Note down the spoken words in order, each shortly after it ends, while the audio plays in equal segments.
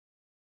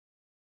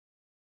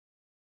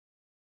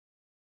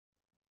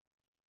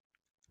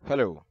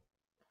Hello,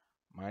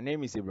 my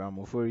name is Abraham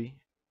Ofori,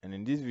 and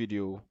in this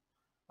video,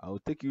 I will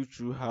take you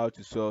through how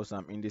to solve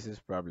some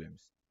indices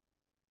problems.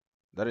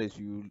 That is,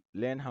 you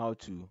learn how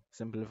to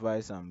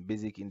simplify some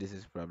basic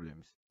indices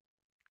problems.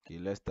 Okay,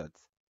 let's start.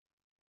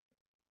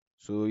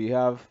 So you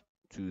have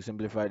to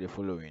simplify the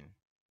following.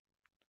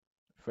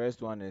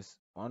 First one is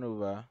 1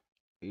 over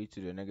a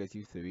to the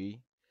negative 3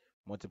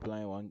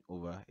 multiplying 1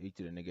 over a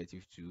to the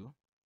negative 2.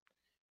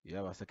 You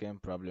have a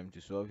second problem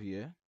to solve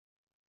here,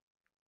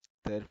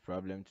 third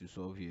problem to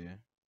solve here,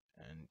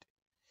 and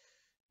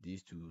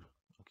these two.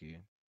 Okay.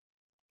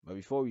 But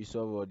before we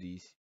solve all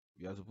these,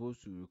 we are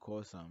supposed to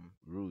recall some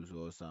rules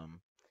or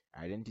some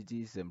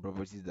identities and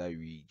properties that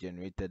we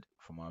generated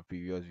from our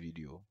previous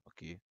video.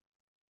 Okay,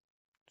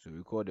 so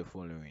recall the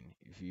following.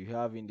 If you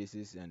have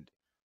indices and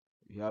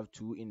you have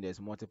two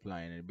index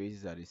multiplying and the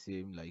bases are the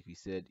same, like we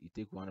said, you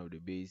take one of the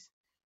base,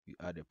 you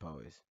add the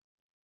powers.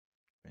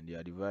 When they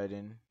are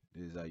dividing,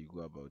 this is how you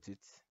go about it.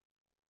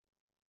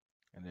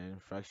 And then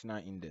fractional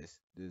index,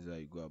 this is how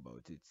you go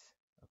about it.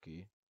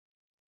 Okay,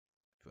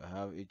 if I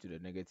have a to the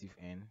negative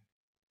n,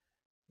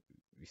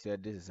 we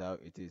said this is how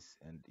it is,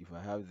 and if I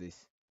have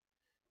this,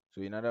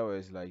 so in other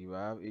words, like if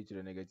I have a to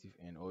the negative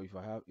n, or if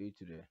I have a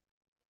to the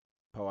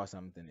power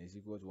something, is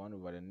equal to 1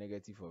 over the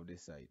negative of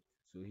this side.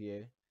 So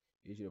here,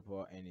 a to the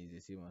power n is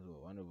the same as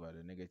well, 1 over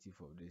the negative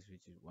of this,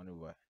 which is 1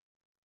 over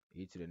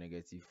a to the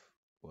negative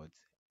what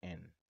n.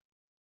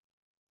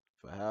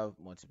 If I have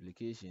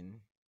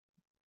multiplication,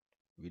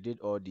 we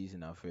did all these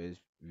in our first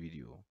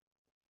video.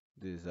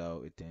 This is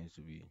how it tends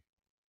to be.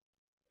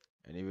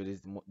 And if it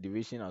is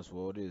division as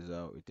well, this is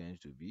how it tends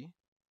to be.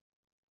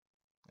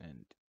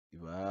 And if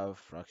I have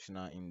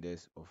fractional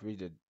index of which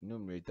the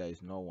numerator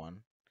is not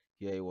 1,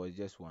 here it was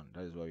just 1,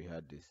 that is why we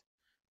had this.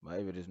 But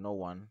if it is not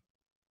 1,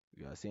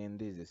 we are saying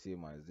this is the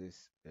same as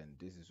this, and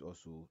this is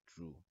also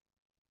true.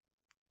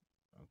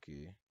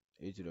 Okay,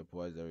 a to the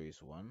power 0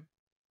 is 1,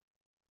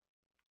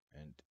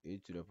 and a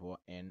to the power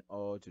n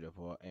all to the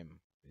power m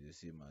is the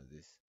same as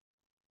this.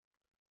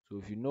 So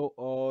if you know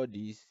all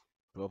these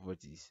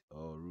properties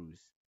or rules,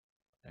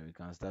 then we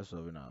can start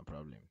solving our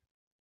problem.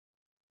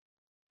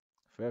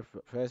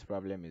 First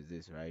problem is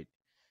this, right?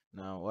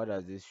 Now, what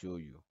does this show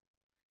you?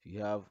 If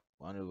you have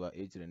 1 over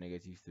a to the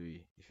negative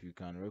 3, if you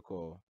can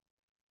recall,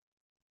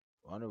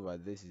 1 over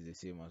this is the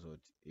same as what?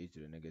 A to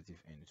the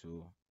negative n.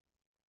 So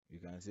you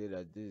can say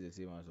that this is the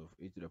same as of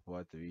a to the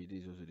power 3.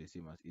 This is also the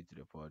same as a to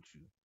the power 2.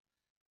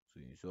 So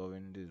in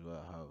solving, this is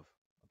what I have.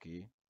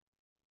 Okay.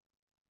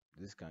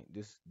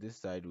 This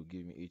side will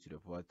give me a to the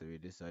power 3.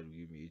 This side will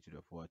give me a to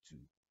the power 2.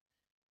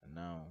 And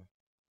now,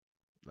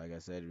 like I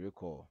said,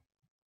 recall.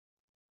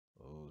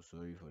 Oh,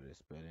 sorry for the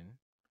spelling.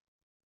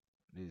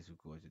 This is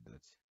equal to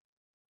that.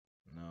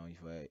 Now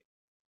if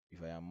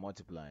I am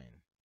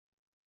multiplying,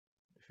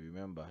 if you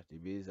remember, the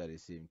bases are the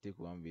same. Take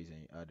one base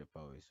and you add the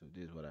power. So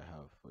this is what I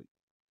have for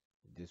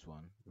this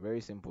one. Very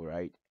simple,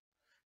 right?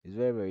 It's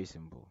very, very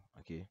simple.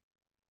 Okay.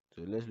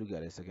 So let's look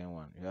at the second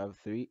one. You have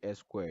 3s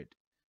squared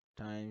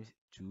times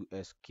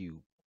 2s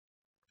cubed.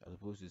 I'm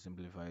supposed to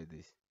simplify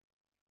this.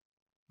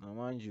 Now,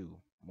 mind you,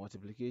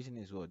 multiplication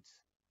is what?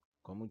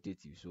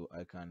 Commutative. So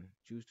I can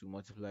choose to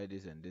multiply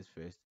this and this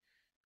first,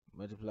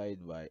 multiply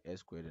it by s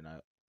squared, and I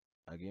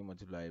again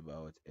multiply it by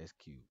what? S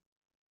cubed.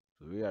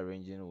 So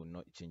rearranging will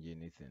not change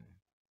anything.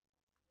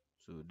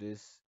 So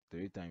this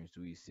 3 times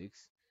 2 is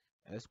 6.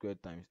 S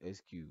squared times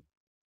s cubed.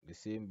 The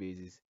same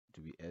basis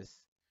to be s.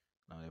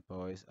 Now the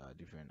powers are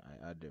different.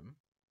 I add them.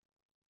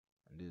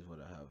 And this is what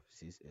I have,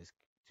 6s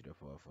to the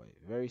power 5.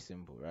 Very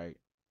simple, right?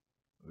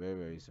 Very,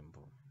 very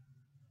simple.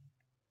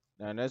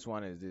 Now, the next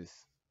one is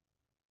this.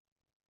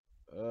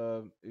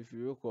 If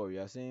you recall, we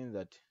are saying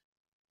that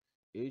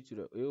a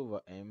over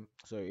m,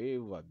 sorry,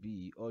 a over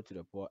b all to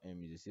the power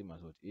m is the same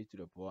as what? A to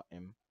the power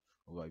m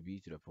over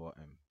b to the power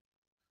m.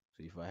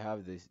 So if I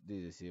have this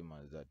is the same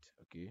as that.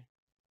 Okay.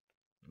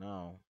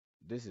 Now,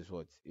 this is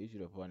what? A to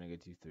the power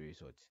negative 3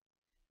 is what?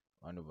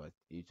 1 over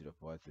a to the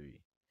power 3.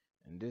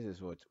 And this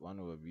is what? 1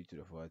 over b to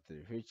the power 3,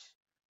 which,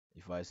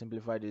 if I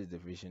simplify this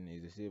division,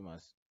 is the same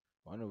as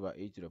 1 over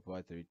a to the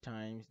power 3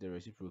 times the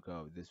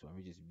reciprocal of this one,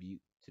 which is b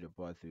to the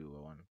power 3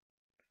 over 1.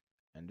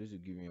 And this will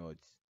give me what?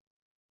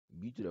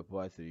 B to the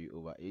power 3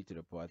 over a to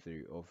the power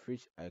 3, of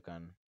which I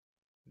can,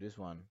 this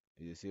one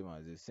is the same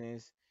as this.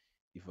 Since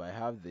if I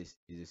have this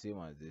is the same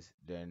as this,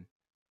 then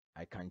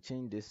I can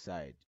change this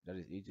side, that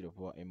is a to the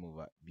power m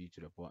over b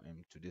to the power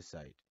m, to this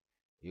side,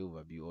 a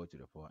over b all to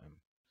the power m.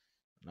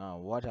 Now,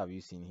 what have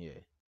you seen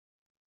here?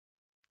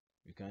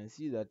 You can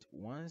see that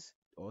once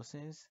or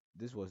since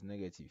this was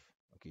negative,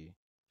 okay,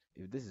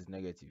 if this is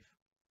negative,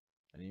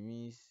 and it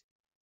means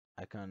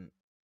I can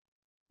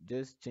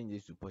just change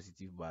this to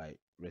positive by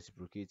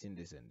reciprocating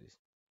this and this.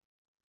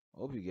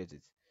 I hope you get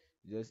it.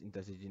 Just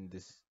interchanging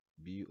this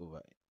b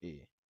over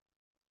a,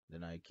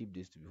 then I keep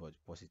this to be what?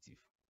 Positive.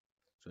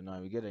 So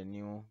now we get a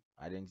new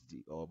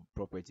identity or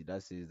property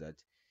that says that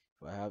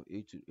if I have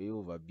a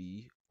over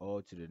b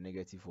all to the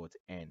negative what?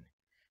 N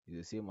is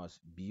the same as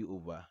b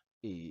over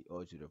a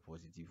all to the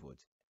positive what?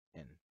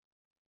 N.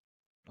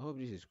 I hope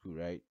this is cool,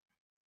 right?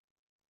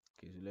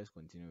 Okay, so let's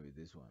continue with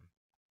this one.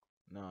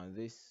 Now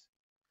this,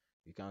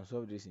 we can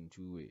solve this in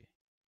two ways.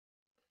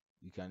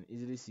 You can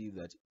easily see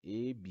that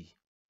AB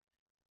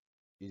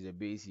is a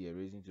base here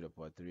raising to the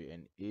power 3,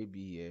 and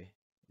AB here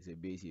is a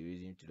base here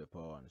raising to the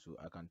power 1. So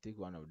I can take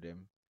one of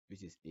them,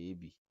 which is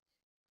AB.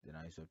 Then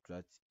I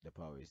subtract the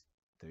power is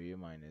 3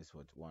 minus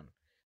what 1.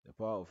 The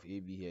power of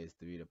AB here is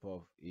 3. The power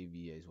of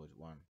AB here is what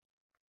 1.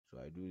 So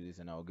I do this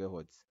and I'll get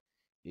what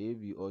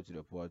AB all to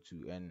the power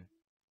 2. And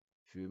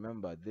if you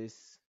remember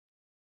this,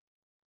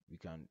 we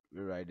can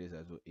rewrite this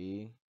as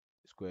A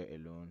square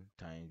alone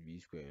times B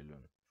square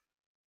alone.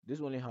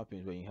 This only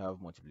happens when you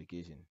have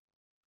multiplication.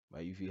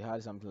 But if you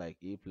had something like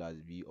A plus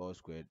B all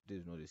squared, this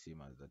is not the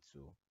same as that.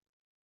 So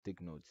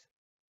take note.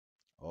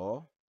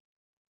 Or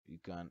you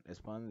can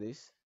expand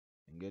this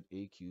and get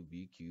A cube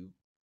B cube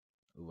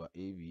over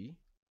AB,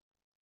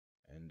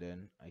 and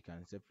then I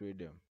can separate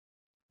them.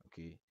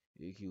 Okay,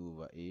 A cube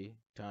over A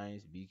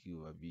times B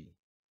cube over B.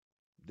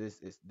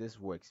 This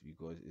works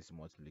because it's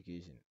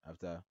multiplication.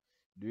 After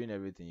doing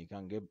everything, you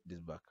can get this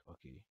back.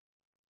 Okay,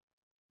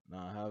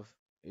 now I have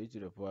A to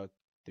the power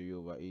 3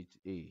 over A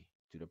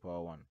to the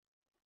power 1.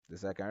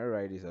 This I can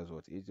rewrite this as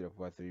what? A to the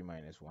power 3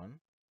 minus 1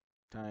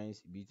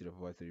 times B to the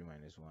power 3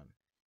 minus 1.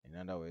 In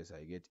other words,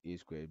 I get A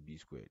squared B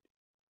squared.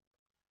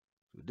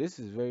 So this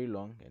is very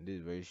long and this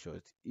is very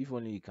short. If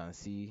only you can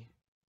see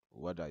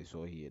what I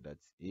saw here, that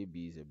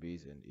AB is a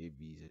base and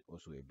AB is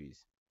also a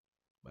base.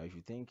 But if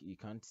you think you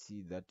can't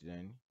see that,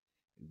 then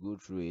you go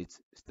through it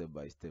step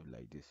by step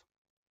like this.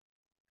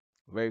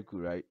 Very cool,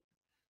 right?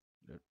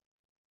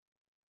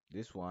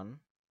 This one,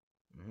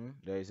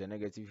 there is a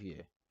negative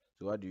here.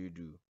 So what do?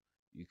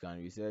 You can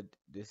reset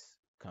this,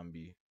 can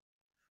be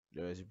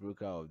the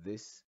reciprocal of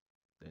this,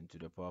 then to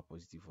the power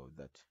positive of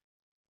that.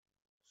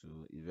 So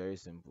it's very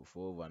simple.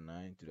 4 over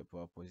 9 to the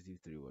power positive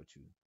 3 over 2.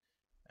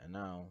 And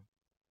now,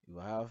 if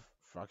I have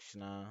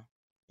fractional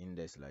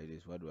index like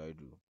this, what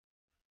do?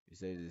 It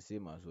says the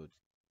same as what?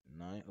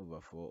 9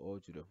 over 4 all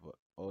to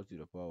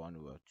the power 1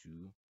 over 2,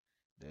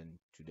 then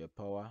to the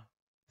power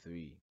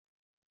 3.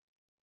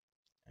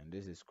 And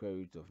this is square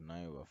root of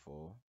 9 over 4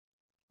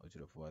 all to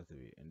the power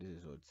 3. And this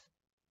is what?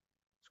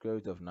 Square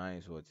root of 9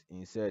 is what?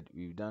 In Z,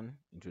 we've done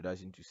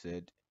introduction to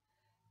Z.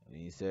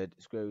 And in Z,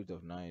 square root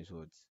of 9 is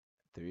what?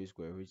 3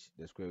 square, which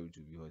the square root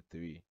will be what?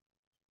 3.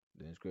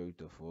 Then square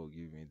root of 4 will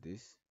give me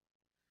this.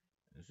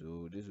 And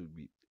so this would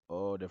be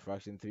all the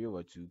fraction 3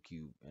 over 2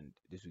 cube, and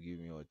this will give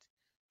me what?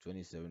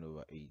 27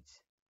 over 8.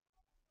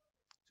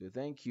 So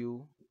thank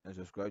you and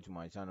subscribe to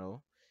my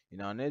channel.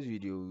 In our next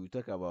video, we will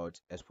talk about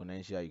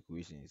exponential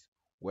equations,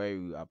 where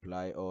we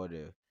apply all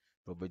the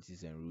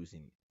properties and rules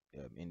in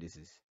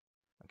indices.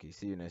 Okay,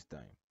 see you next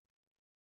time.